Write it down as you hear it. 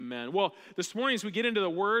amen. Well, this morning as we get into the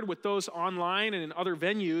Word with those online and in other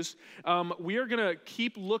venues, we are going to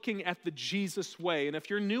keep looking at the Jesus way. And if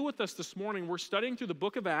you're new with us this morning, we're studying through the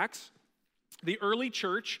book of Acts, the early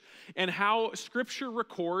church, and how Scripture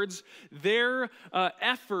records their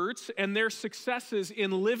efforts and their successes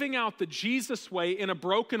in living out the Jesus way in a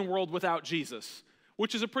broken world without Jesus,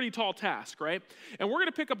 which is a pretty tall task, right? And we're going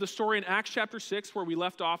to pick up the story in Acts chapter 6 where we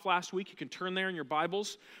left off last week. You can turn there in your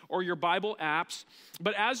Bibles or your Bible apps.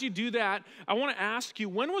 But as you do that, I want to ask you,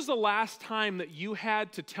 when was the last time that you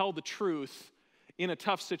had to tell the truth in a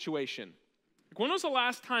tough situation? When was the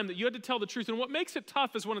last time that you had to tell the truth? And what makes it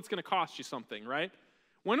tough is when it's going to cost you something, right?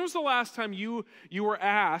 When was the last time you were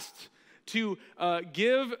asked to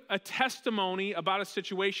give a testimony about a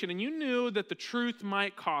situation and you knew that the truth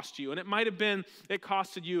might cost you? And it might have been, it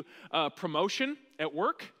costed you promotion at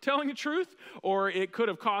work, telling the truth, or it could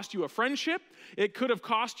have cost you a friendship. It could have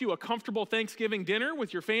cost you a comfortable Thanksgiving dinner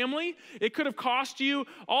with your family. It could have cost you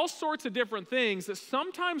all sorts of different things, that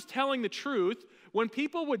sometimes telling the truth when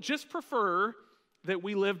people would just prefer that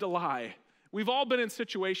we lived a lie. We've all been in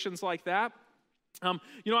situations like that.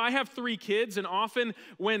 I have 3 kids, and often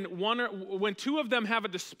when 2 of them have a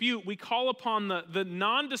dispute, we call upon the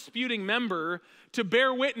non-disputing member to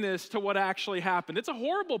bear witness to what actually happened. It's a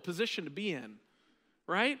horrible position to be in,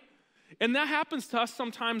 right? And that happens to us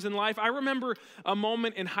sometimes in life. I remember a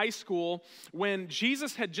moment in high school when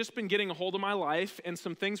Jesus had just been getting a hold of my life and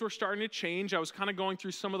some things were starting to change. I was kind of going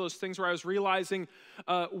through some of those things where I was realizing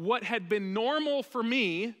what had been normal for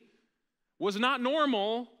me was not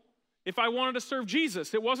normal if I wanted to serve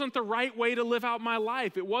Jesus. It wasn't the right way to live out my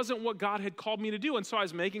life. It wasn't what God had called me to do. And so I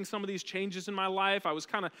was making some of these changes in my life. I was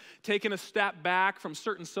kind of taking a step back from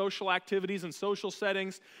certain social activities and social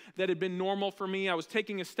settings that had been normal for me. I was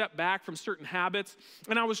taking a step back from certain habits,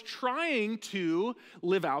 and I was trying to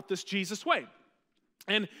live out this Jesus way.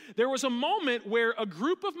 And there was a moment where a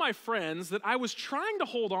group of my friends that I was trying to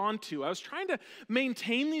hold on to, I was trying to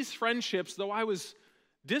maintain these friendships, though I was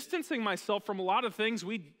distancing myself from a lot of things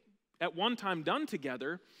we'd at one time done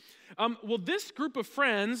together. This group of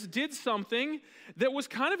friends did something that was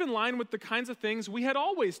kind of in line with the kinds of things we had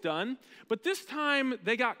always done, but this time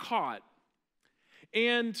they got caught.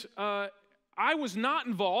 And I was not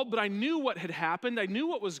involved, but I knew what had happened. I knew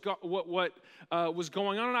what was going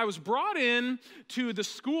on, and I was brought in to the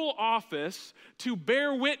school office to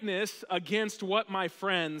bear witness against what my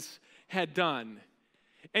friends had done.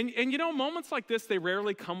 And moments like this, they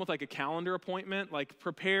rarely come with like a calendar appointment, like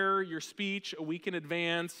prepare your speech a week in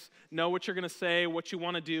advance, know what you're going to say, what you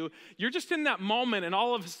want to do. You're just in that moment, and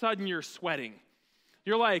all of a sudden you're sweating.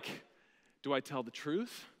 You're like, do I tell the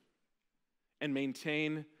truth and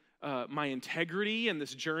maintain my integrity in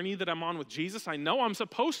this journey that I'm on with Jesus? I know I'm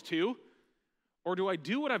supposed to. Or do I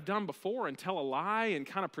do what I've done before and tell a lie and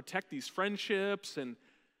kind of protect these friendships? And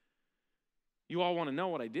you all want to know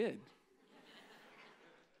what I did.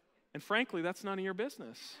 And frankly, that's none of your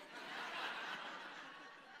business.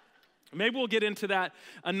 Maybe we'll get into that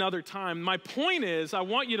another time. My point is, I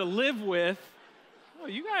want you to live with,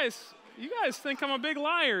 you guys think I'm a big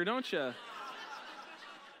liar, don't you?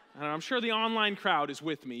 And I'm sure the online crowd is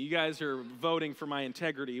with me. You guys are voting for my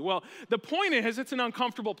integrity. Well, the point is, it's an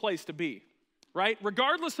uncomfortable place to be, right?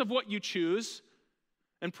 Regardless of what you choose,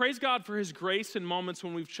 and praise God for His grace in moments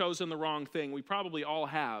when we've chosen the wrong thing. We probably all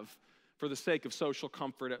have, for the sake of social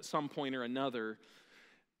comfort at some point or another.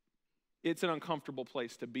 It's an uncomfortable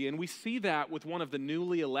place to be. And we see that with one of the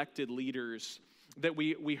newly elected leaders that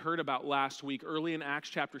we heard about last week. Early in Acts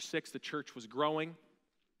chapter 6, the church was growing.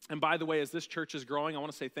 And by the way, as this church is growing, I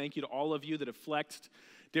want to say thank you to all of you that have flexed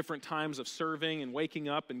different times of serving and waking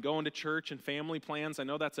up and going to church and family plans. I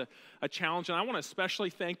know that's a challenge. And I want to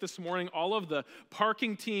especially thank this morning all of the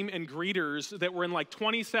parking team and greeters that were in like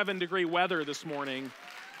 27-degree weather this morning,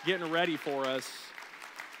 getting ready for us.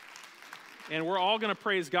 And we're all going to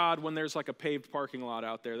praise God when there's like a paved parking lot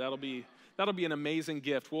out there. That'll be an amazing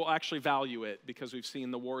gift. We'll actually value it because we've seen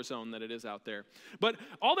the war zone that it is out there. But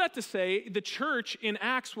all that to say, the church in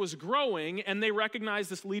Acts was growing, and they recognized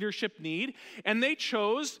this leadership need, and they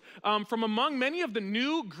chose from among many of the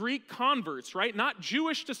new Greek converts, right? Not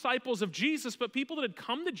Jewish disciples of Jesus, but people that had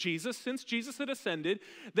come to Jesus since Jesus had ascended.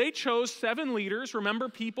 They chose 7 leaders, remember,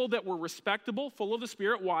 people that were respectable, full of the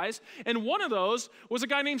Spirit, wise, and one of those was a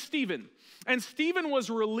guy named Stephen. And Stephen was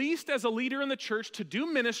released as a leader in the church to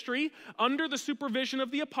do ministry under the supervision of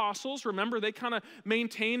the apostles. Remember, they kind of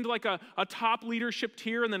maintained like a top leadership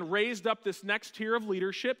tier and then raised up this next tier of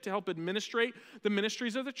leadership to help administrate the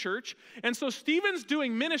ministries of the church. And so Stephen's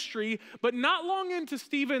doing ministry, but not long into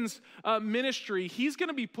Stephen's ministry, he's going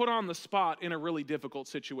to be put on the spot in a really difficult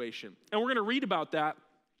situation. And we're going to read about that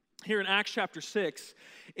here in Acts chapter 6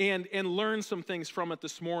 and learn some things from it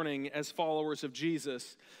this morning as followers of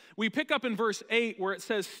Jesus. We pick up in verse 8 where it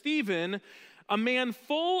says, Stephen, a man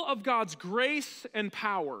full of God's grace and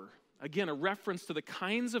power. Again, a reference to the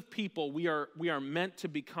kinds of people we are meant to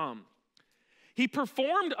become. He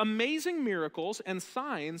performed amazing miracles and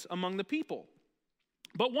signs among the people.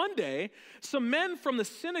 But one day, some men from the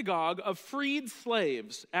synagogue of freed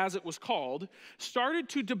slaves, as it was called, started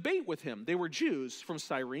to debate with him. They were Jews from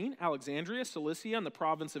Cyrene, Alexandria, Cilicia, and the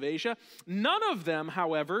province of Asia. None of them,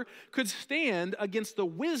 however, could stand against the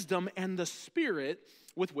wisdom and the spirit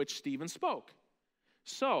with which Stephen spoke.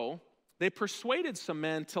 So they persuaded some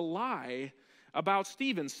men to lie about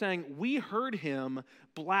Stephen, saying, we heard him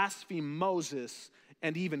blaspheme Moses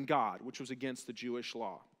and even God, which was against the Jewish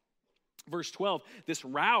law. Verse 12, this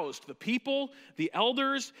roused the people, the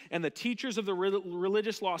elders, and the teachers of the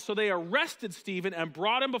religious law. So they arrested Stephen and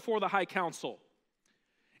brought him before the high council.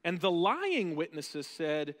 And the lying witnesses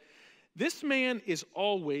said, this man is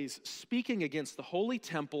always speaking against the holy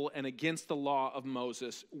temple and against the law of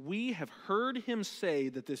Moses. We have heard him say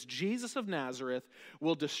that this Jesus of Nazareth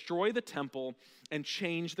will destroy the temple and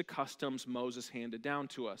change the customs Moses handed down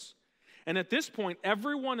to us. And at this point,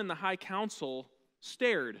 everyone in the high council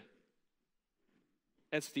stared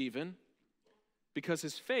at Stephen because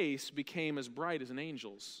his face became as bright as an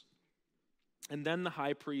angel's. And then the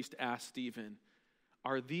high priest asked Stephen,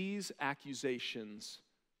 are these accusations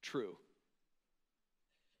true?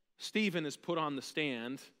 Stephen is put on the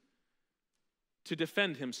stand to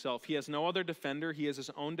defend himself. He has no other defender. He has his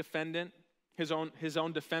own defendant, his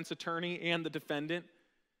own defense attorney and the defendant.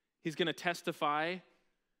 He's going to testify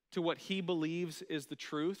to what he believes is the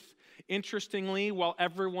truth. Interestingly, while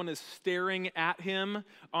everyone is staring at him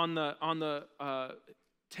on the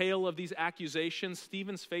tail of these accusations,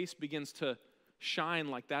 Stephen's face begins to shine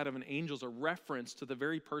like that of an angel's, a reference to the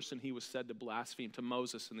very person he was said to blaspheme, to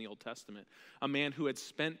Moses in the Old Testament, a man who had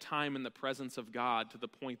spent time in the presence of God to the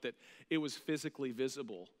point that it was physically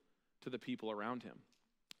visible to the people around him.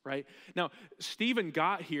 Right? Now, Stephen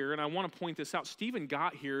got here, and I want to point this out. Stephen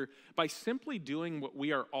got here by simply doing what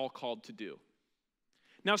we are all called to do.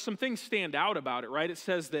 Now, some things stand out about it, right? It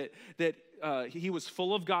says that he was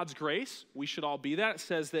full of God's grace. We should all be that. It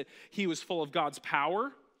says that he was full of God's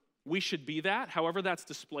power. We should be that. However, that's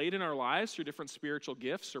displayed in our lives through different spiritual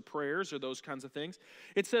gifts or prayers or those kinds of things.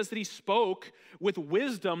 It says that he spoke with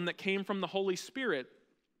wisdom that came from the Holy Spirit.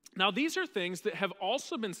 Now, these are things that have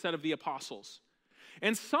also been said of the apostles.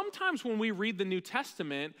 And sometimes when we read the New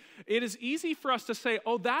Testament, it is easy for us to say,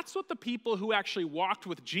 oh, that's what the people who actually walked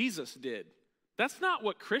with Jesus did. That's not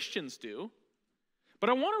what Christians do. But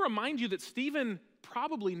I want to remind you that Stephen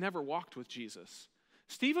probably never walked with Jesus.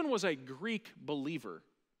 Stephen was a Greek believer.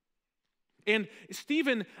 And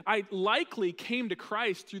Stephen, likely came to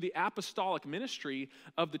Christ through the apostolic ministry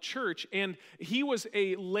of the church, and he was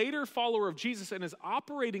a later follower of Jesus and is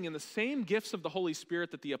operating in the same gifts of the Holy Spirit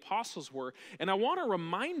that the apostles were. And I want to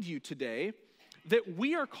remind you today that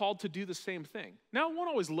we are called to do the same thing. Now, it won't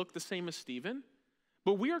always look the same as Stephen,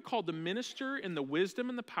 but we are called to minister in the wisdom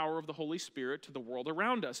and the power of the Holy Spirit to the world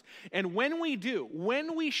around us. And when we do,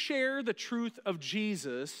 when we share the truth of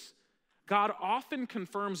Jesus, God often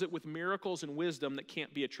confirms it with miracles and wisdom that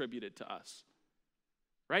can't be attributed to us,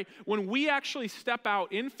 right? When we actually step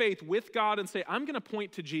out in faith with God and say, I'm going to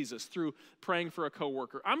point to Jesus through praying for a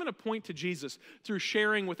coworker. I'm going to point to Jesus through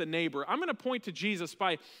sharing with a neighbor. I'm going to point to Jesus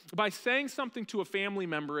by saying something to a family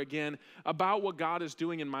member again about what God is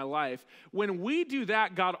doing in my life. When we do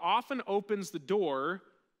that, God often opens the door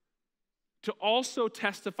to also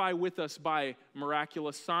testify with us by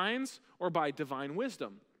miraculous signs or by divine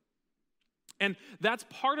wisdom. And that's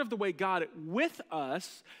part of the way God, with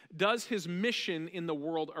us, does his mission in the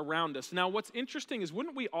world around us. Now, what's interesting is,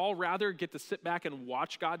 wouldn't we all rather get to sit back and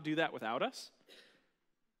watch God do that without us?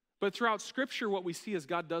 But throughout Scripture, what we see is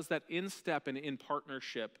God does that in step and in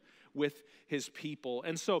partnership with his people.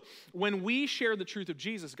 And so when we share the truth of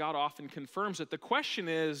Jesus, God often confirms it. The question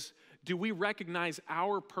is, do we recognize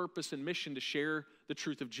our purpose and mission to share the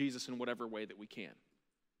truth of Jesus in whatever way that we can?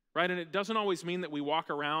 Right? And it doesn't always mean that we walk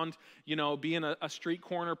around, being a street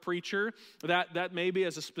corner preacher. That maybe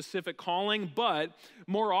is a specific calling, but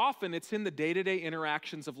more often it's in the day-to-day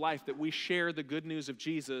interactions of life that we share the good news of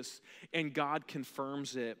Jesus, and God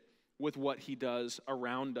confirms it with what he does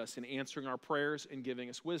around us in answering our prayers and giving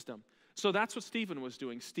us wisdom. So that's what Stephen was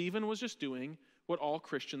doing. Stephen was just doing what all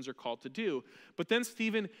Christians are called to do. But then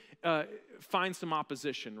Stephen finds some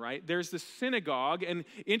opposition, right? There's this synagogue, and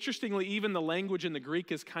interestingly, even the language in the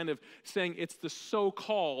Greek is kind of saying it's the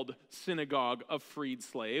so-called synagogue of freed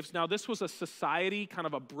slaves. Now, this was a society, kind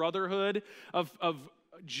of a brotherhood of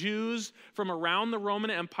Jews from around the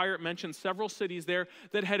Roman Empire. It mentions several cities there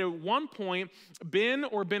that had at one point been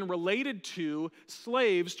related to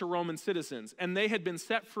slaves to Roman citizens. And they had been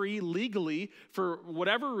set free legally for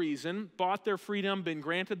whatever reason, bought their freedom, been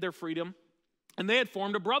granted their freedom. And they had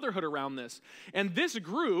formed a brotherhood around this. And this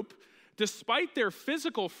group, despite their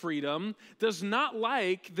physical freedom, does not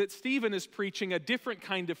like that Stephen is preaching a different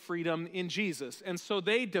kind of freedom in Jesus. And so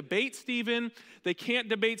they debate Stephen. They can't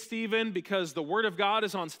debate Stephen because the word of God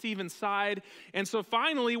is on Stephen's side. And so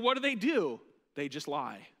finally, what do? They just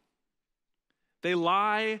lie. They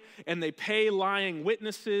lie and they pay lying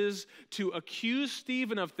witnesses to accuse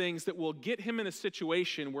Stephen of things that will get him in a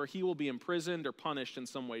situation where he will be imprisoned or punished in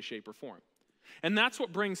some way, shape, or form. And that's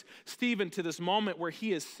what brings Stephen to this moment where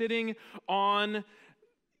he is sitting on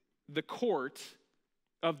the court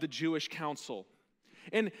of the Jewish council.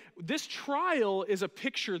 And this trial is a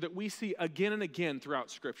picture that we see again and again throughout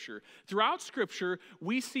Scripture. Throughout Scripture,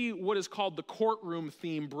 we see what is called the courtroom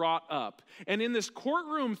theme brought up. And in this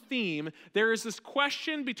courtroom theme, there is this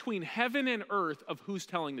question between heaven and earth of who's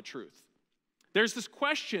telling the truth. There's this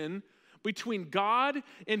question between God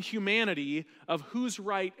and humanity of who's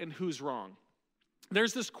right and who's wrong.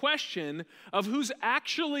 There's this question of who's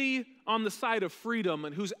actually on the side of freedom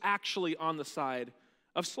and who's actually on the side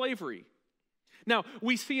of slavery. Now,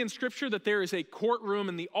 we see in Scripture that there is a courtroom,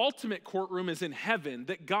 and the ultimate courtroom is in heaven,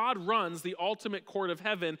 that God runs the ultimate court of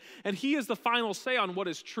heaven, and he is the final say on what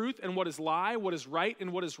is truth and what is lie, what is right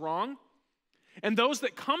and what is wrong. And those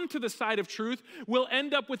that come to the side of truth will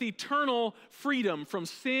end up with eternal freedom from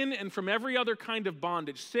sin and from every other kind of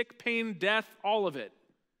bondage, sick, pain, death, all of it.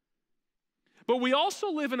 But we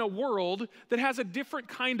also live in a world that has a different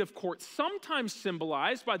kind of court, sometimes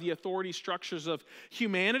symbolized by the authority structures of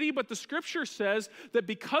humanity. But the Scripture says that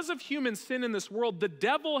because of human sin in this world, the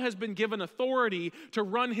devil has been given authority to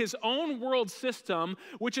run his own world system,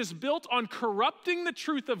 which is built on corrupting the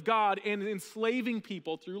truth of God and enslaving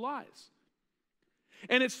people through lies.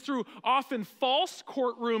 And it's through often false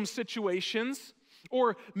courtroom situations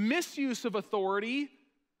or misuse of authority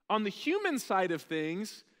on the human side of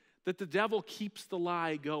things that the devil keeps the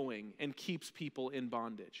lie going and keeps people in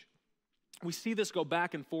bondage. We see this go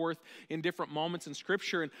back and forth in different moments in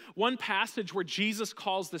Scripture. And one passage where Jesus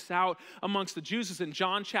calls this out amongst the Jews is in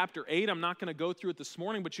John chapter 8. I'm not going to go through it this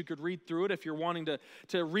morning, but you could read through it if you're wanting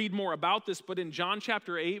to read more about this. But in John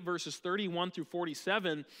chapter 8, verses 31 through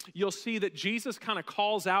 47, you'll see that Jesus kind of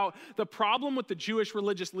calls out the problem with the Jewish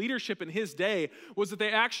religious leadership in his day was that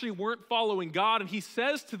they actually weren't following God. And he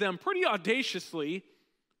says to them pretty audaciously,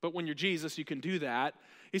 but when you're Jesus, you can do that.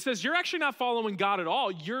 He says, you're actually not following God at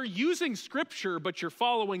all. You're using Scripture, but you're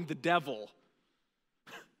following the devil.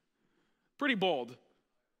 Pretty bold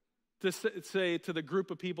to say to the group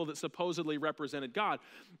of people that supposedly represented God.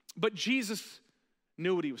 But Jesus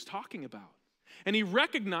knew what he was talking about. And he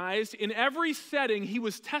recognized in every setting he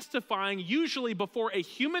was testifying, usually before a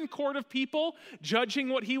human court of people, judging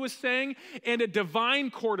what he was saying, and a divine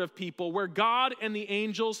court of people where God and the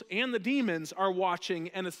angels and the demons are watching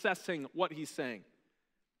and assessing what he's saying.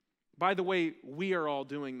 By the way, we are all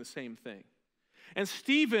doing the same thing. And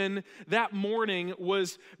Stephen that morning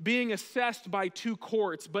was being assessed by two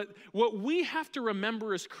courts. But what we have to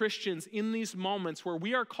remember as Christians in these moments where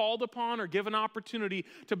we are called upon or given opportunity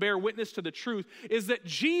to bear witness to the truth is that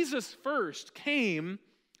Jesus first came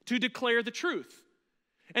to declare the truth.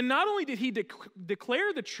 And not only did he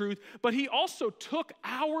declare the truth, but he also took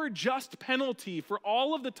our just penalty for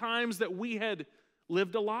all of the times that we had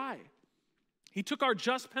lived a lie. He took our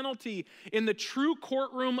just penalty in the true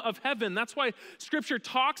courtroom of heaven. That's why Scripture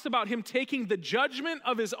talks about him taking the judgment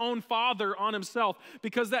of his own Father on himself,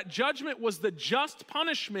 because that judgment was the just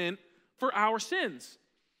punishment for our sins.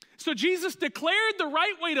 So Jesus declared the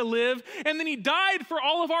right way to live, and then he died for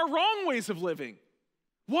all of our wrong ways of living.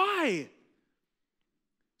 Why?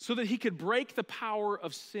 So that he could break the power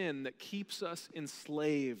of sin that keeps us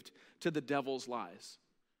enslaved to the devil's lies.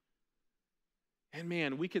 And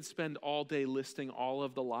man, we could spend all day listing all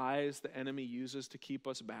of the lies the enemy uses to keep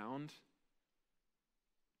us bound.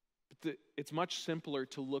 But it's much simpler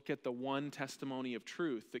to look at the one testimony of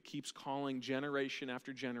truth that keeps calling generation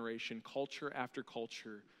after generation, culture after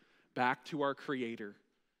culture, back to our Creator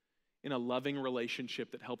in a loving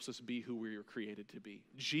relationship that helps us be who we were created to be.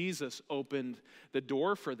 Jesus opened the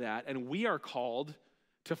door for that, and we are called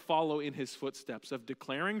to follow in his footsteps of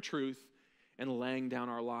declaring truth and laying down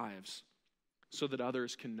our lives so that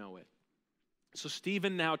others can know it. So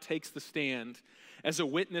Stephen now takes the stand as a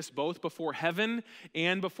witness both before heaven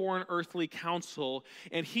and before an earthly council,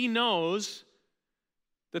 and he knows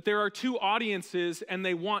that there are two audiences and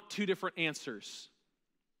they want two different answers.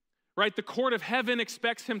 right? The court of heaven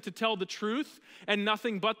expects him to tell the truth and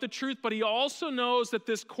nothing but the truth, but he also knows that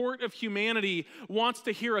this court of humanity wants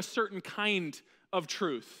to hear a certain kind of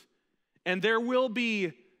truth. And there will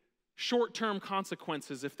be short-term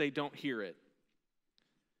consequences if they don't hear it.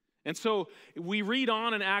 And so we read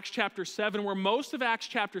on in Acts chapter 7, where most of Acts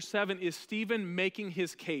chapter 7 is Stephen making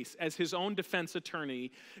his case as his own defense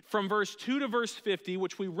attorney. From verse 2 to verse 50,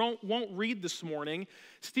 which we won't read this morning,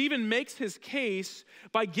 Stephen makes his case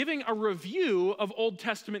by giving a review of Old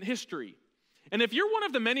Testament history. And if you're one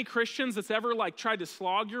of the many Christians that's ever tried to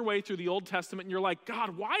slog your way through the Old Testament and you're like,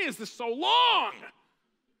 God, why is this so long?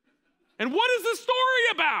 And what is this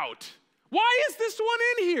story about? Why is this one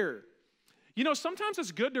in here? You know, sometimes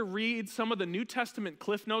it's good to read some of the New Testament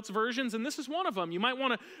Cliff Notes versions, and this is one of them. You might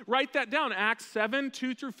want to write that down, Acts 7,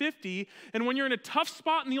 2 through 50. And when you're in a tough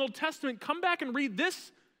spot in the Old Testament, come back and read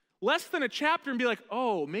this less than a chapter and be like,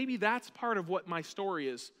 oh, maybe that's part of what my story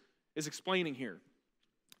is explaining here.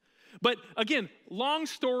 But again, long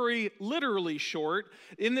story, literally short.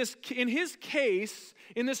 In his case,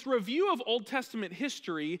 in this review of Old Testament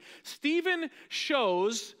history, Stephen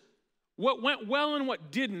shows what went well and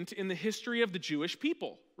what didn't in the history of the Jewish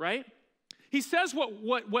people, right? He says what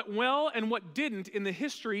went well and what didn't in the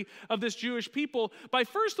history of this Jewish people by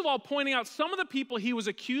first of all pointing out some of the people he was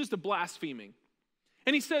accused of blaspheming.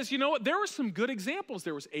 And he says, you know what, there were some good examples.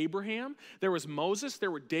 There was Abraham, there was Moses,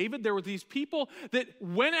 there were David, there were these people that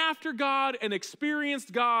went after God and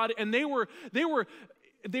experienced God, and they were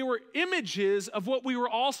images of what we were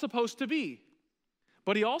all supposed to be.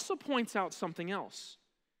 But he also points out something else.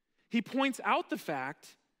 He points out the fact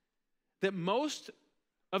that most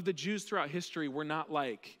of the Jews throughout history were not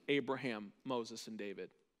like Abraham, Moses, and David.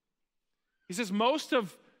 He says most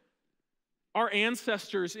of our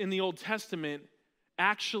ancestors in the Old Testament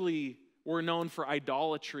actually were known for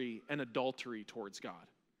idolatry and adultery towards God.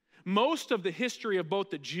 Most of the history of both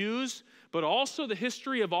the Jews, but also the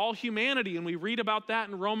history of all humanity, and we read about that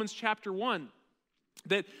in Romans chapter 1,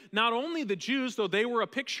 that not only the Jews, though they were a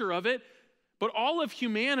picture of it, but all of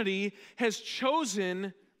humanity has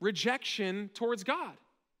chosen rejection towards God.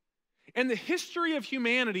 And the history of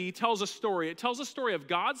humanity tells a story. It tells a story of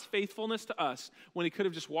God's faithfulness to us when he could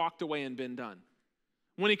have just walked away and been done.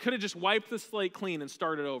 When he could have just wiped the slate clean and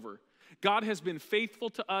started over. God has been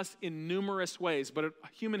faithful to us in numerous ways, but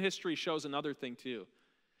human history shows another thing too.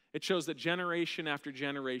 It shows that generation after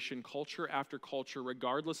generation, culture after culture,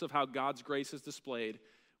 regardless of how God's grace is displayed,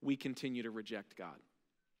 we continue to reject God.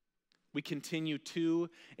 We continue to,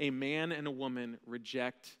 a man and a woman,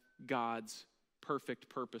 reject God's perfect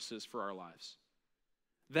purposes for our lives.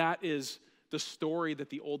 That is the story that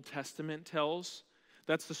the Old Testament tells.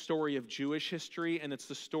 That's the story of Jewish history, and it's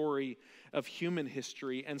the story of human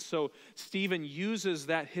history. And so Stephen uses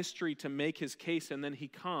that history to make his case, and then he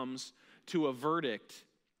comes to a verdict.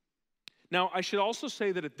 Now, I should also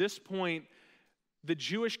say that at this point, the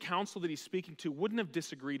Jewish council that he's speaking to wouldn't have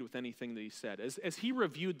disagreed with anything that he said. As he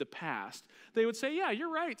reviewed the past, they would say, yeah,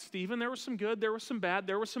 you're right, Stephen. There was some good, there was some bad,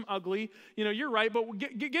 there was some ugly. You know, you're right, but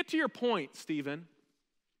get to your point, Stephen.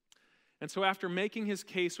 And so after making his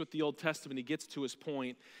case with the Old Testament, he gets to his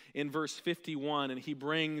point in verse 51, and he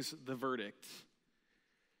brings the verdict.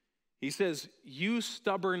 He says, you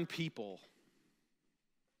stubborn people.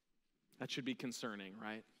 That should be concerning,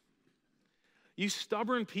 right? You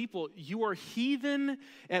stubborn people, you are heathen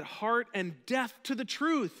at heart and deaf to the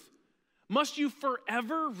truth. Must you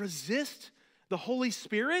forever resist the Holy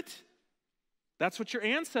Spirit? That's what your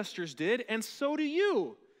ancestors did, and so do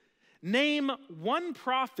you. Name one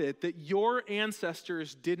prophet that your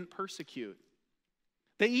ancestors didn't persecute.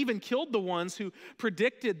 They even killed the ones who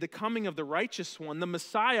predicted the coming of the righteous one, the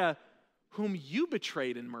Messiah, whom you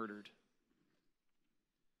betrayed and murdered.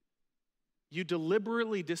 You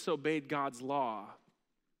deliberately disobeyed God's law,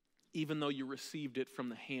 even though you received it from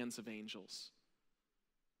the hands of angels.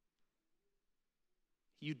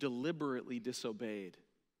 You deliberately disobeyed,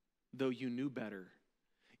 though you knew better.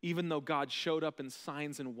 Even though God showed up in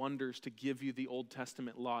signs and wonders to give you the Old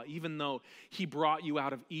Testament law, even though he brought you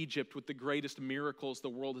out of Egypt with the greatest miracles the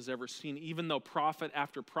world has ever seen, even though prophet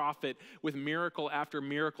after prophet with miracle after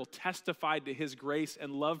miracle testified to his grace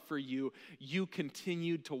and love for you, you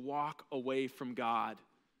continued to walk away from God,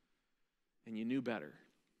 and you knew better.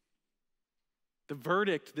 The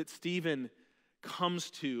verdict that Stephen comes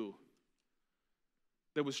to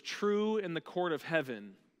that was true in the court of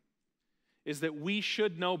heaven is that we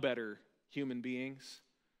should know better, human beings,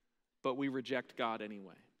 but we reject God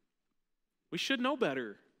anyway. We should know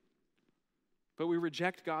better, but we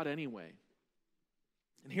reject God anyway.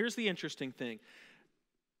 And here's the interesting thing.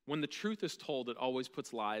 When the truth is told, it always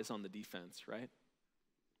puts lies on the defense, right?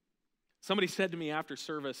 Somebody said to me after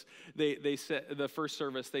service, they said, the first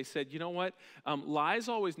service, they said, you know what? Lies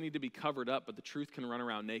always need to be covered up, but the truth can run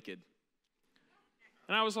around naked.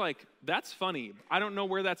 And I was like, that's funny. I don't know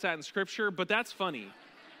where that's at in Scripture, but that's funny.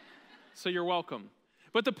 So you're welcome.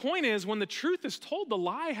 But the point is, when the truth is told, the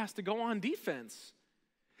lie has to go on defense.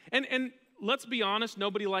 And let's be honest,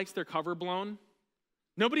 nobody likes their cover blown.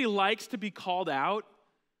 Nobody likes to be called out.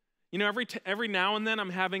 You know, every now and then I'm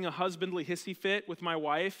having a husbandly hissy fit with my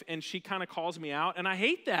wife, and she kind of calls me out, and I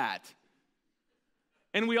hate that.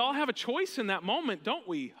 And we all have a choice in that moment, don't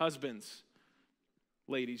we, husbands?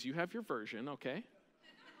 Ladies, you have your version, okay?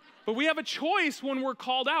 But we have a choice when we're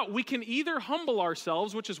called out. We can either humble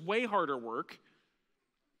ourselves, which is way harder work,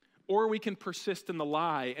 or we can persist in the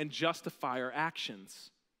lie and justify our actions.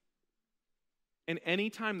 And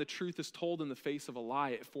anytime the truth is told in the face of a lie,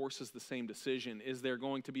 it forces the same decision. Is there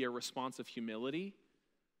going to be a response of humility?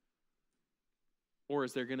 Or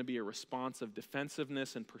is there going to be a response of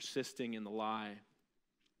defensiveness and persisting in the lie?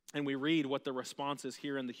 And we read what the response is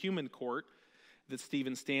here in the human court that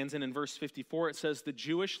Stephen stands in. In verse 54, it says, the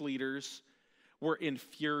Jewish leaders were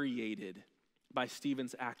infuriated by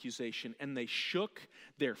Stephen's accusation, and they shook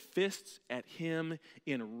their fists at him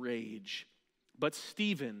in rage. But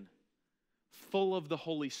Stephen, full of the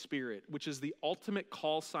Holy Spirit, which is the ultimate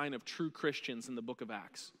call sign of true Christians in the book of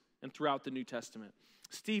Acts and throughout the New Testament.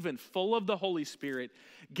 Stephen, full of the Holy Spirit,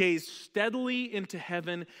 gazed steadily into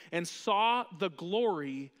heaven and saw the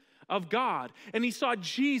glory of God. And he saw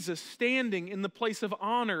Jesus standing in the place of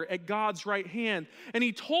honor at God's right hand. And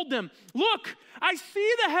he told them, look, I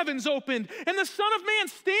see the heavens opened and the Son of Man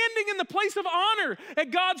standing in the place of honor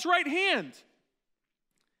at God's right hand.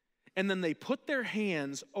 And then they put their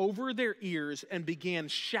hands over their ears and began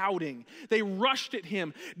shouting. They rushed at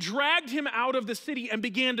him, dragged him out of the city, and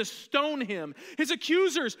began to stone him. His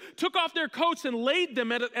accusers took off their coats and laid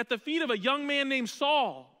them at the feet of a young man named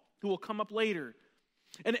Saul, who will come up later.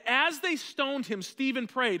 And as they stoned him, Stephen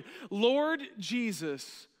prayed, Lord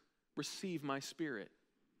Jesus, receive my spirit.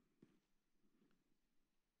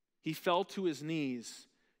 He fell to his knees,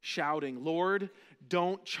 shouting, Lord,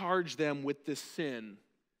 don't charge them with this sin.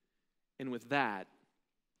 And with that,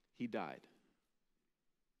 he died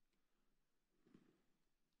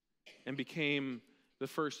and became the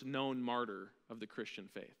first known martyr of the Christian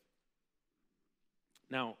faith.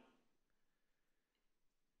 Now,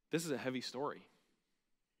 this is a heavy story.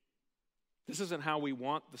 This isn't how we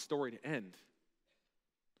want the story to end.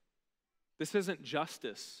 This isn't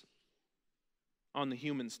justice on the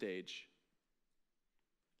human stage.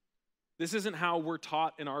 This isn't how we're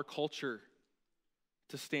taught in our culture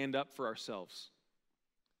to stand up for ourselves.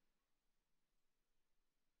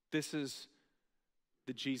 This is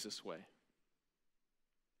the Jesus way.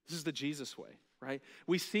 This is the Jesus way, right?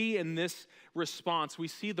 We see in this response, we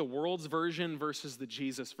see the world's version versus the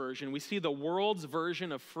Jesus version. We see the world's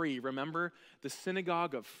version of free. Remember, the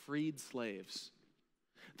synagogue of freed slaves.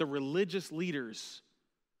 The religious leaders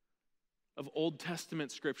of Old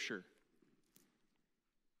Testament scripture.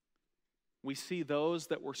 We see those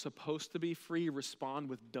that were supposed to be free respond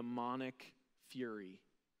with demonic fury,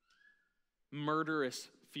 murderous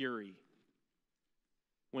fury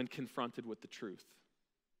when confronted with the truth.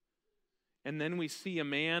 And then we see a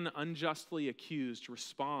man unjustly accused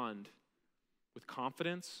respond with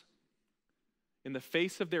confidence. In the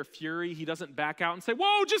face of their fury, he doesn't back out and say,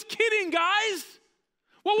 whoa, just kidding, guys.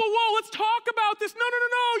 Whoa, let's talk about this. No,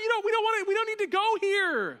 we don't need to go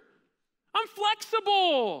here. I'm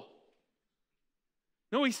flexible.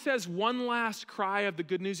 No, he says one last cry of the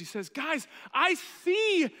good news. He says, guys, I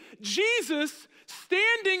see Jesus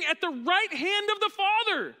standing at the right hand of the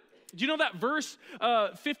Father. Do you know that verse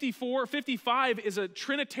 55 is a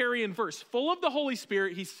Trinitarian verse, full of the Holy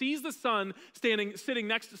Spirit. He sees the Son standing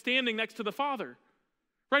next to the Father.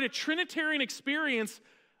 Right? A Trinitarian experience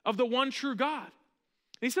of the one true God.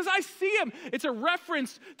 And he says, I see him. It's a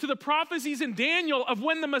reference to the prophecies in Daniel of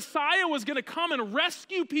when the Messiah was going to come and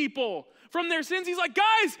rescue people from their sins. He's like,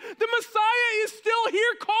 guys, the Messiah is still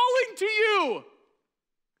here calling to you.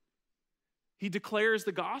 He declares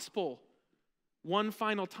the gospel one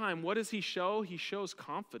final time. What does he show? He shows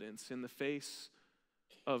confidence in the face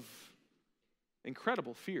of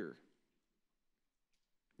incredible fear.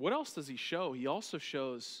 What else does he show? He also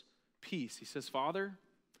shows peace. He says, Father,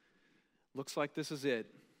 looks like this is it.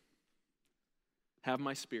 Have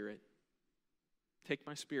my spirit. Take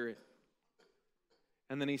my spirit.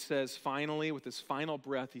 And then he says, finally, with his final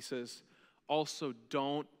breath, he says, also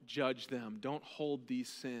don't judge them. Don't hold these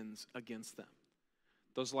sins against them.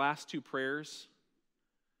 Those last two prayers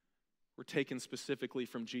were taken specifically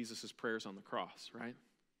from Jesus' prayers on the cross, right?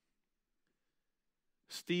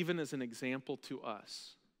 Stephen is an example to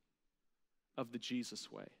us of the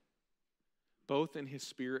Jesus way, both in his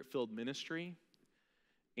spirit-filled ministry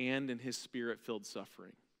and in his spirit-filled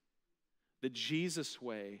suffering. The Jesus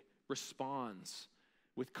way responds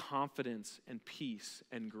with confidence and peace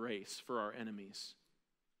and grace for our enemies.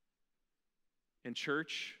 And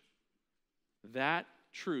church, that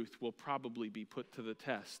truth will probably be put to the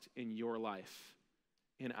test in your life,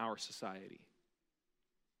 in our society.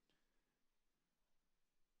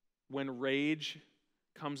 When rage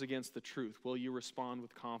comes against the truth, will you respond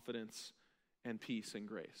with confidence and peace and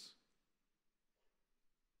grace?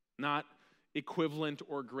 Not equivalent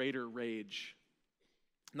or greater rage,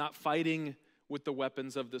 not fighting with the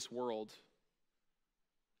weapons of this world,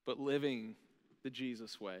 but living the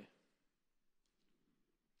Jesus way.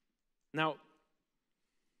 Now,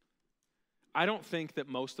 I don't think that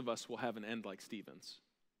most of us will have an end like Stephen's.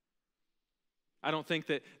 I don't think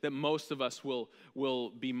that most of us will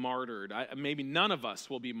be martyred. Maybe none of us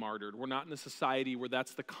will be martyred. We're not in a society where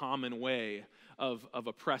that's the common way of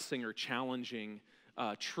oppressing or challenging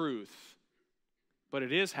truth. But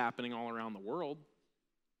it is happening all around the world.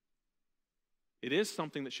 It is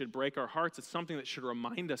something that should break our hearts. It's something that should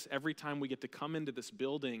remind us every time we get to come into this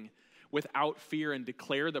building without fear and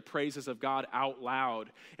declare the praises of God out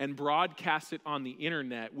loud and broadcast it on the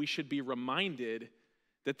internet. We should be reminded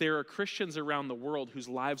that there are Christians around the world whose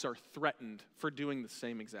lives are threatened for doing the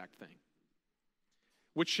same exact thing,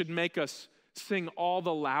 which should make us sing all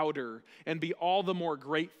the louder and be all the more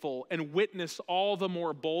grateful and witness all the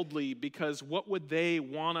more boldly, because what would they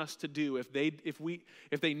want us to do if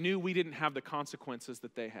they knew we didn't have the consequences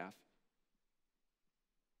that they have?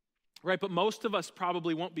 Right, but most of us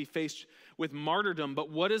probably won't be faced with martyrdom. But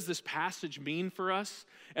what does this passage mean for us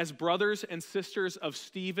as brothers and sisters of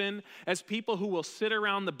Stephen, as people who will sit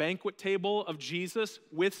around the banquet table of Jesus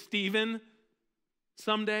with Stephen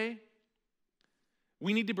someday?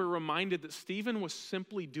 We need to be reminded that Stephen was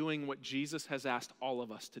simply doing what Jesus has asked all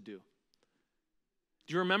of us to do.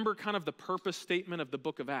 Do you remember kind of the purpose statement of the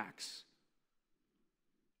book of Acts?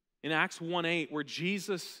 In Acts 1:8, where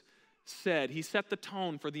Jesus said, he set the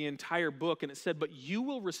tone for the entire book, and it said, "But you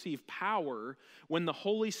will receive power when the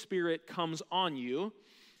Holy Spirit comes on you,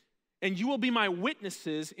 and you will be my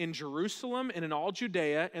witnesses in Jerusalem and in all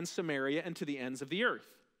Judea and Samaria and to the ends of the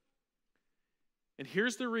earth." And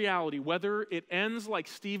here's the reality: whether it ends like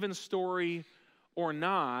Stephen's story or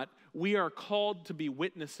not, we are called to be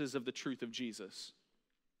witnesses of the truth of Jesus.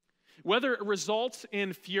 Whether it results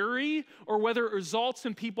in fury or whether it results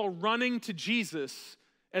in people running to Jesus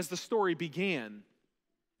as the story began.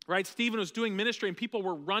 Right? Stephen was doing ministry and people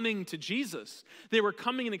were running to Jesus. They were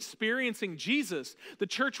coming and experiencing Jesus. The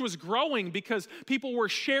church was growing because people were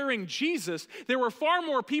sharing Jesus. There were far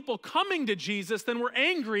more people coming to Jesus than were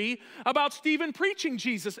angry about Stephen preaching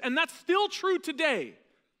Jesus. And that's still true today.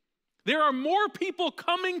 There are more people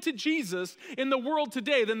coming to Jesus in the world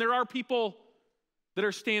today than there are people that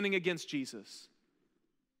are standing against Jesus.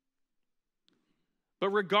 But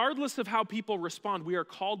regardless of how people respond, we are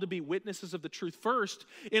called to be witnesses of the truth. First,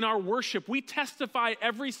 in our worship, we testify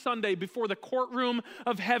every Sunday before the courtroom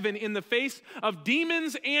of heaven in the face of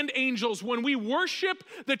demons and angels when we worship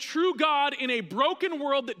the true God in a broken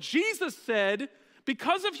world that Jesus said,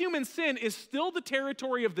 because of human sin, is still the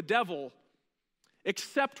territory of the devil,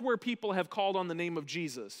 except where people have called on the name of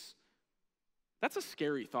Jesus. That's a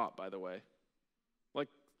scary thought, by the way. Like,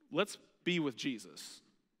 let's be with Jesus.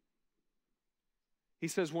 He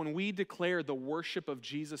says, when we declare the worship of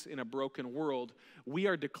Jesus in a broken world, we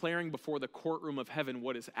are declaring before the courtroom of heaven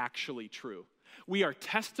what is actually true. We are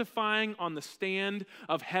testifying on the stand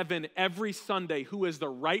of heaven every Sunday who is the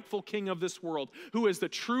rightful king of this world, who is the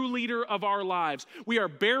true leader of our lives. We are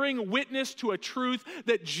bearing witness to a truth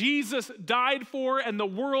that Jesus died for and the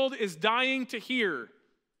world is dying to hear.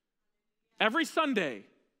 Every Sunday,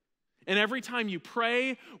 and every time you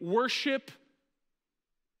pray, worship,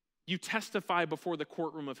 you testify before the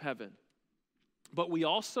courtroom of heaven. But we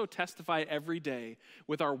also testify every day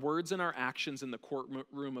with our words and our actions in the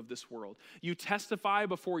courtroom of this world. You testify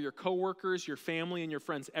before your coworkers, your family, and your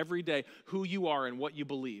friends every day who you are and what you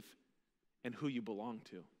believe and who you belong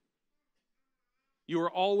to. You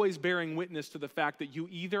are always bearing witness to the fact that you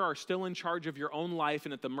either are still in charge of your own life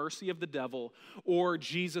and at the mercy of the devil, or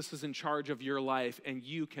Jesus is in charge of your life and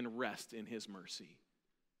you can rest in his mercy.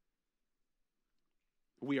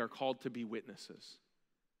 We are called to be witnesses.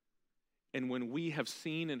 And when we have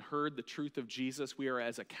seen and heard the truth of Jesus, we are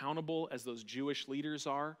as accountable as those Jewish leaders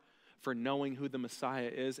are for knowing who the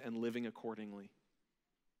Messiah is and living accordingly.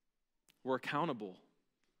 We're accountable.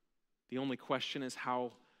 The only question is,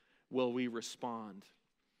 how will we respond?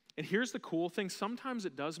 And here's the cool thing. Sometimes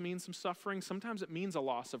it does mean some suffering. Sometimes it means a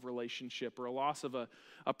loss of relationship or a loss of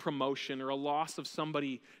a promotion or a loss of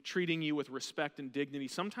somebody treating you with respect and dignity.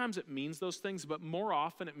 Sometimes it means those things, but more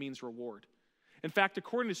often it means reward. In fact,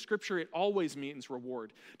 according to Scripture, it always means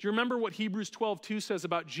reward. Do you remember what Hebrews 12:2 says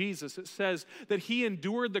about Jesus? It says that he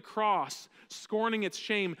endured the cross, scorning its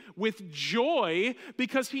shame, with joy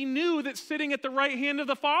because he knew that sitting at the right hand of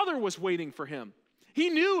the Father was waiting for him. He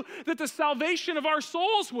knew that the salvation of our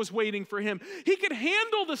souls was waiting for him. He could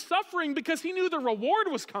handle the suffering because he knew the reward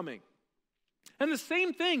was coming. And the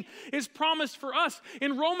same thing is promised for us.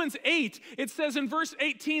 In Romans 8, it says in verse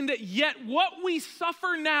 18 that yet what we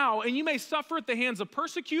suffer now, and you may suffer at the hands of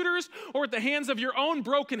persecutors or at the hands of your own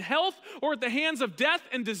broken health or at the hands of death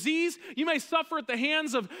and disease. You may suffer at the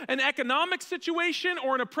hands of an economic situation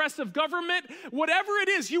or an oppressive government. Whatever it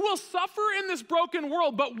is, you will suffer in this broken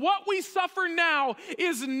world. But what we suffer now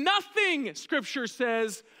is nothing, Scripture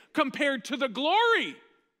says, compared to the glory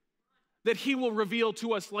that he will reveal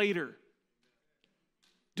to us later.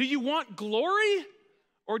 Do you want glory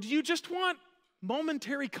or do you just want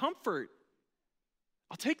momentary comfort?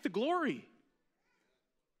 I'll take the glory.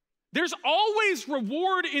 There's always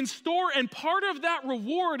reward in store, and part of that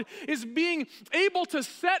reward is being able to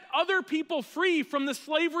set other people free from the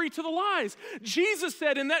slavery to the lies. Jesus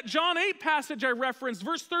said in that John 8 passage I referenced,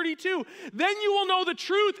 verse 32, then you will know the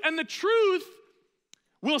truth, and the truth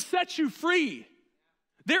will set you free.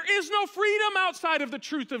 There is no freedom outside of the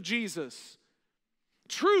truth of Jesus.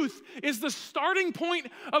 Truth is the starting point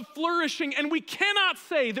of flourishing, and we cannot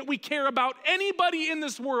say that we care about anybody in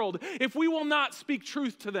this world if we will not speak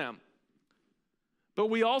truth to them. But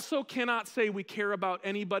we also cannot say we care about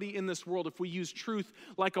anybody in this world if we use truth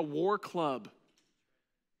like a war club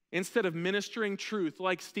instead of ministering truth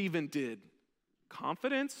like Stephen did.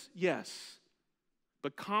 Confidence, yes,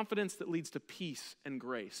 but confidence that leads to peace and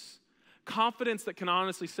grace. Confidence that can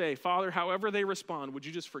honestly say, Father, however they respond, would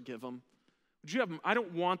you just forgive them? I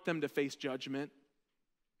don't want them to face judgment.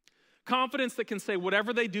 Confidence that can say,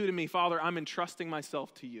 whatever they do to me, Father, I'm entrusting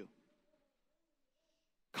myself to you.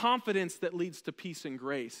 Confidence that leads to peace and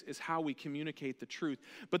grace is how we communicate the truth.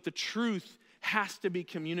 But the truth has to be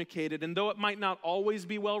communicated. And though it might not always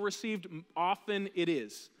be well received, often it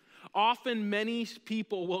is. Often many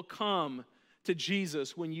people will come to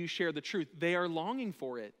Jesus when you share the truth. They are longing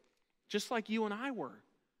for it, just like you and I were.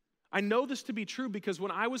 I know this to be true because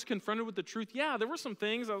when I was confronted with the truth, yeah, there were some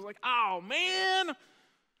things I was like, oh man,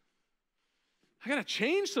 I got to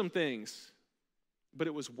change some things. But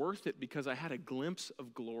it was worth it because I had a glimpse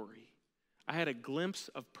of glory. I had a glimpse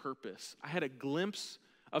of purpose. I had a glimpse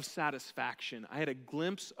of satisfaction. I had a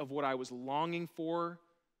glimpse of what I was longing for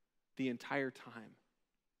the entire time.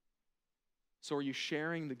 So are you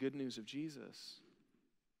sharing the good news of Jesus?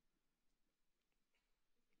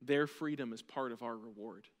 Their freedom is part of our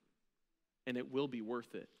reward. And it will be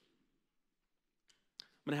worth it.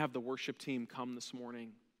 I'm going to have the worship team come this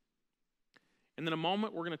morning. And in a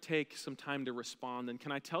moment, we're going to take some time to respond. And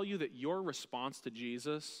can I tell you that your response to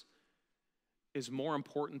Jesus is more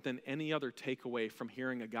important than any other takeaway from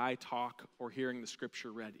hearing a guy talk or hearing the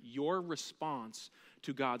scripture read? Your response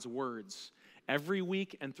to God's words every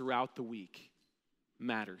week and throughout the week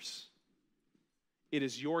matters. It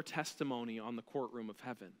is your testimony on the courtroom of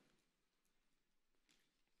heaven.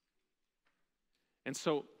 And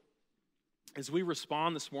so, as we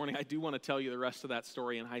respond this morning, I do want to tell you the rest of that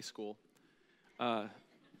story in high school.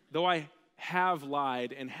 Though I have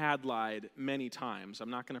lied and had lied many times,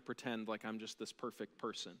 I'm not going to pretend like I'm just this perfect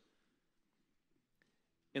person.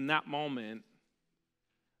 In that moment,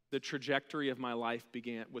 the trajectory of my life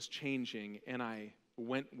was changing, and I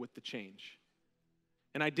went with the change.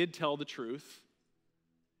 And I did tell the truth,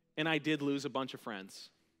 and I did lose a bunch of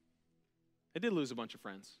friends.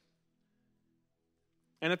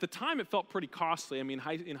 And at the time, it felt pretty costly. I mean,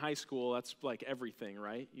 in high school, that's like everything,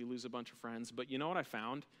 right? You lose a bunch of friends. But you know what I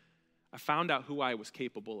found? I found out who I was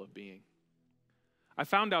capable of being. I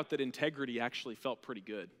found out that integrity actually felt pretty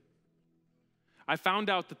good. I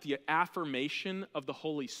found out that the affirmation of the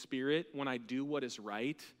Holy Spirit when I do what is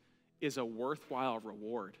right is a worthwhile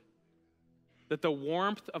reward. That the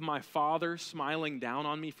warmth of my Father smiling down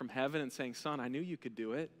on me from heaven and saying, son, I knew you could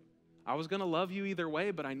do it. I was going to love you either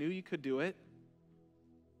way, but I knew you could do it.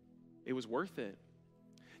 It was worth it.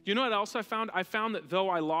 You know what else I found? I found that though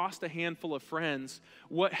I lost a handful of friends,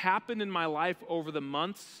 what happened in my life over the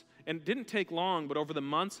months, and it didn't take long, but over the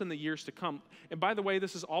months and the years to come, and by the way,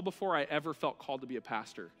 this is all before I ever felt called to be a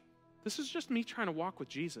pastor. This is just me trying to walk with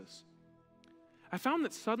Jesus. I found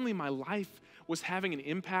that suddenly my life was having an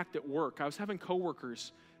impact at work. I was having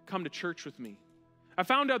coworkers come to church with me. I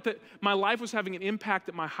found out that my life was having an impact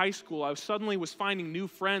at my high school. I suddenly was finding new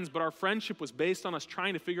friends, but our friendship was based on us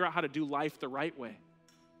trying to figure out how to do life the right way.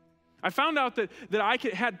 I found out that I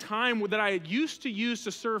had time that I had used to use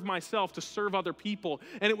to serve myself, to serve other people,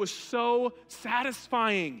 and it was so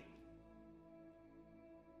satisfying.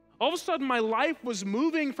 All of a sudden, my life was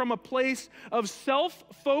moving from a place of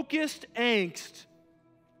self-focused angst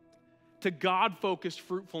to God-focused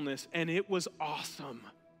fruitfulness, and it was awesome.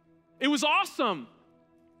 It was awesome.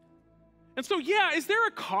 And so, yeah, is there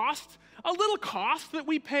a little cost that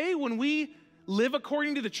we pay when we live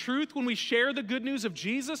according to the truth, when we share the good news of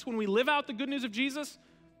Jesus, when we live out the good news of Jesus?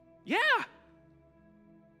 Yeah.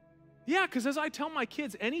 Yeah, because as I tell my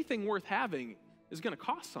kids, anything worth having is going to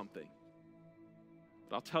cost something.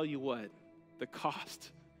 But I'll tell you what, the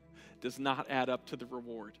cost does not add up to the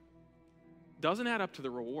reward. Doesn't add up to the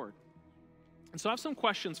reward. And so I have some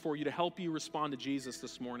questions for you to help you respond to Jesus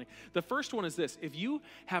this morning. The first one is this: if you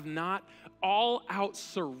have not all out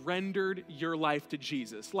surrendered your life to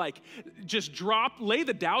Jesus, like just lay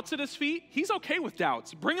the doubts at his feet, he's okay with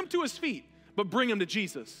doubts. Bring them to his feet, but bring them to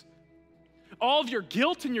Jesus. All of your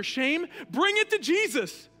guilt and your shame, bring it to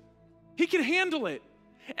Jesus. He can handle it.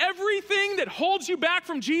 Everything that holds you back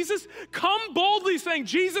from Jesus, come boldly saying,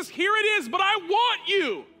 Jesus, here it is, but I want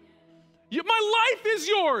you. My life is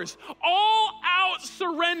yours. All out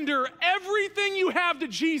surrender everything you have to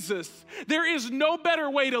Jesus. There is no better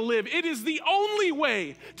way to live. It is the only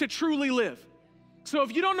way to truly live. So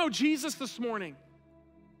if you don't know Jesus this morning,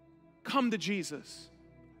 come to Jesus.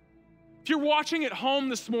 If you're watching at home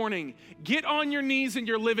this morning, get on your knees in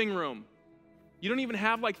your living room. You don't even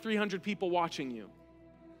have like 300 people watching you.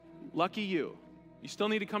 Lucky you. You still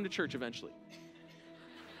need to come to church eventually.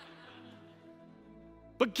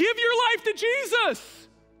 But give your life to Jesus.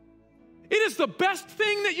 It is the best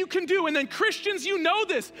thing that you can do. And then Christians, you know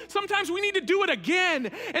this. Sometimes we need to do it again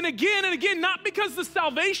and again and again, not because the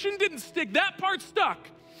salvation didn't stick, that part stuck.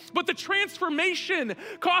 But the transformation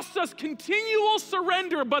costs us continual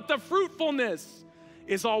surrender, but the fruitfulness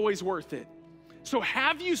is always worth it. So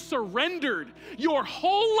have you surrendered your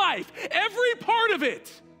whole life, every part of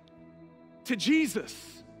it, to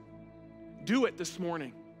Jesus? Do it this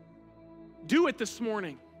morning. Do it this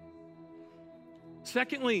morning.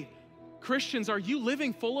 Secondly, Christians, are you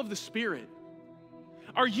living full of the Spirit?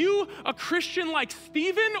 Are you a Christian like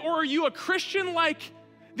Stephen, or are you a Christian like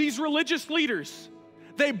these religious leaders?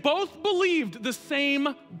 They both believed the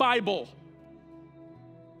same Bible.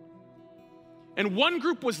 And one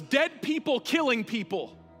group was dead people killing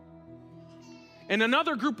people, and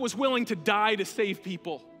another group was willing to die to save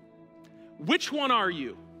people. Which one are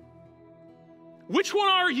you? Which one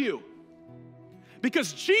are you?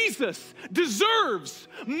 Because Jesus deserves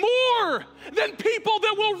more than people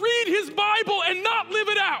that will read his Bible and not live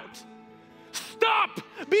it out. Stop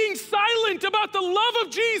being silent about the love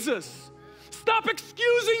of Jesus. Stop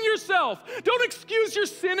excusing yourself. Don't excuse your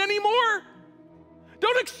sin anymore.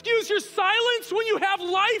 Don't excuse your silence when you have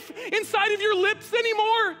life inside of your lips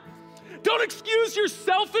anymore. Don't excuse your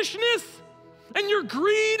selfishness and your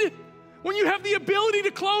greed when you have the ability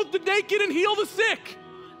to clothe the naked and heal the sick.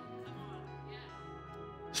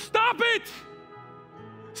 Stop it.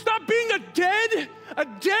 Stop being a dead,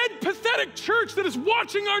 pathetic church that is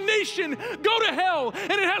watching our nation go to hell,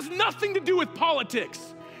 and it has nothing to do with politics.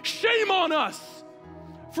 Shame on us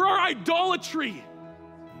for our idolatry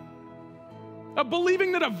of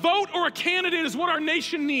believing that a vote or a candidate is what our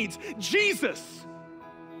nation needs. Jesus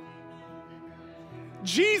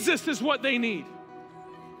is what they need.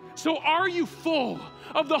 So are you full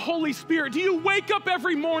of the Holy Spirit? Do you wake up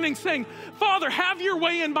every morning saying, Father, have your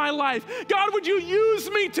way in my life. God, would you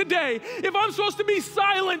use me today? If I'm supposed to be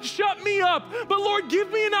silent, shut me up. But Lord,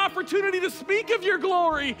 give me an opportunity to speak of your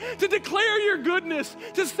glory, to declare your goodness,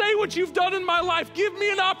 to say what you've done in my life. Give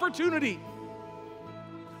me an opportunity.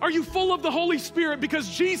 Are you full of the Holy Spirit? Because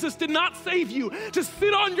Jesus did not save you to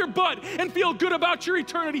sit on your butt and feel good about your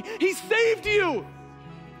eternity. He saved you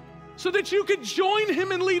so that you could join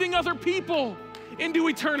him in leading other people into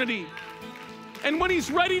eternity. And when he's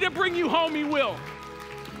ready to bring you home, he will.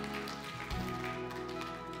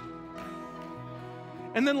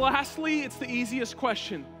 And then lastly, it's the easiest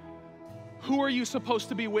question. Who are you supposed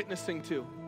to be witnessing to?